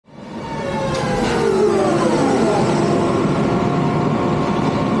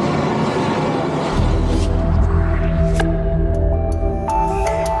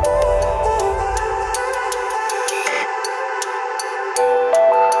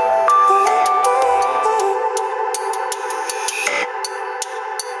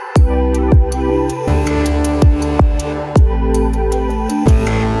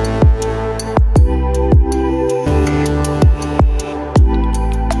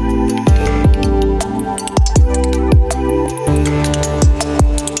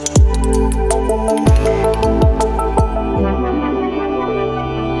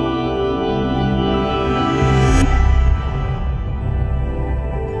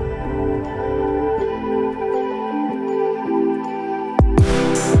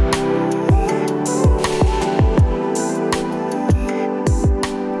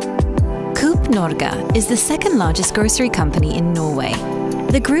Norge is the second largest grocery company in Norway.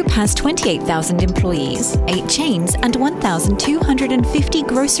 The group has 28,000 employees, 8 chains and 1,250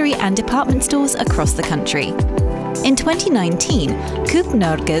 grocery and department stores across the country. In 2019, Coop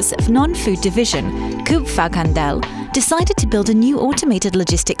Norge's non-food division, Coop Faghandel, decided to build a new automated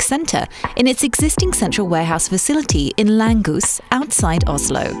logistics centre in its existing central warehouse facility in Langhus, outside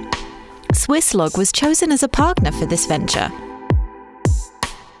Oslo. Swisslog was chosen as a partner for this venture.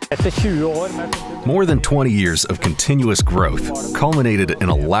 More than 20 years of continuous growth culminated in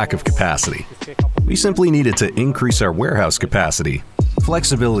a lack of capacity. We simply needed to increase our warehouse capacity,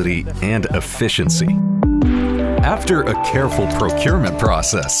 flexibility, and efficiency. After a careful procurement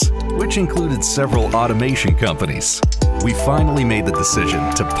process, which included several automation companies, we finally made the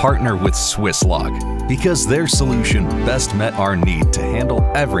decision to partner with Swisslog because their solution best met our need to handle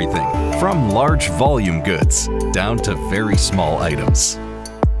everything from large volume goods down to very small items.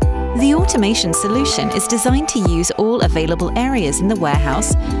 The automation solution is designed to use all available areas in the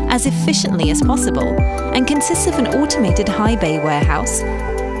warehouse as efficiently as possible and consists of an automated high bay warehouse,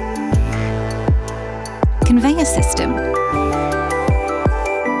 conveyor system,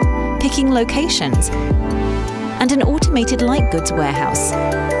 picking locations, and an automated light goods warehouse.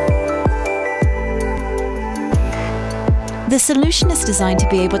 The solution is designed to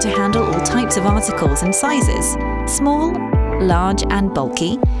be able to handle all types of articles and sizes, small, large and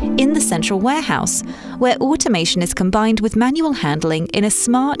bulky, in the central warehouse, where automation is combined with manual handling in a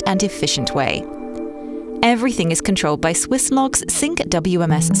smart and efficient way. Everything is controlled by Swisslog's Sync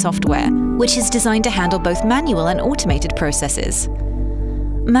WMS software, which is designed to handle both manual and automated processes.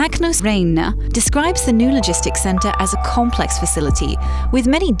 Magnus Reine describes the new logistics centre as a complex facility with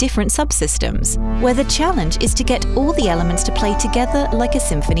many different subsystems, where the challenge is to get all the elements to play together like a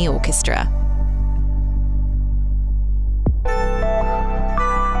symphony orchestra.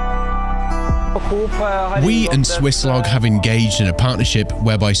 We and Swisslog have engaged in a partnership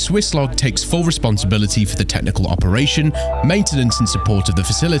whereby Swisslog takes full responsibility for the technical operation, maintenance and support of the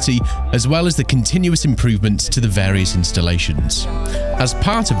facility, as well as the continuous improvements to the various installations. As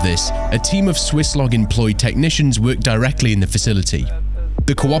part of this, a team of Swisslog employed technicians work directly in the facility.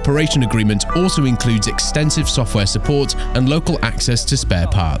 The cooperation agreement also includes extensive software support and local access to spare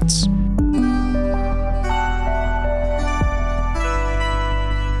parts.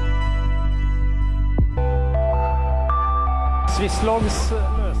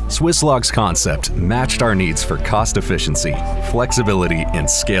 Swisslog's concept matched our needs for cost efficiency, flexibility, and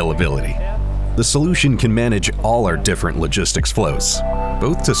scalability. The solution can manage all our different logistics flows,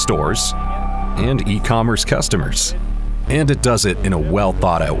 both to stores and e-commerce customers. And it does it in a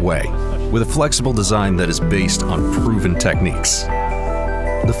well-thought-out way, with a flexible design that is based on proven techniques.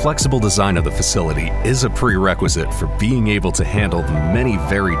 The flexible design of the facility is a prerequisite for being able to handle the many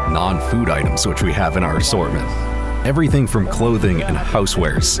varied non-food items which we have in our assortment. Everything from clothing and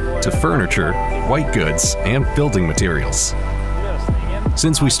housewares to furniture, white goods, and building materials.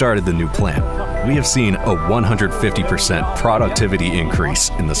 Since we started the new plant, we have seen a 150% productivity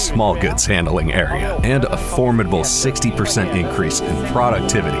increase in the small goods handling area and a formidable 60% increase in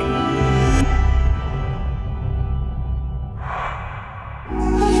productivity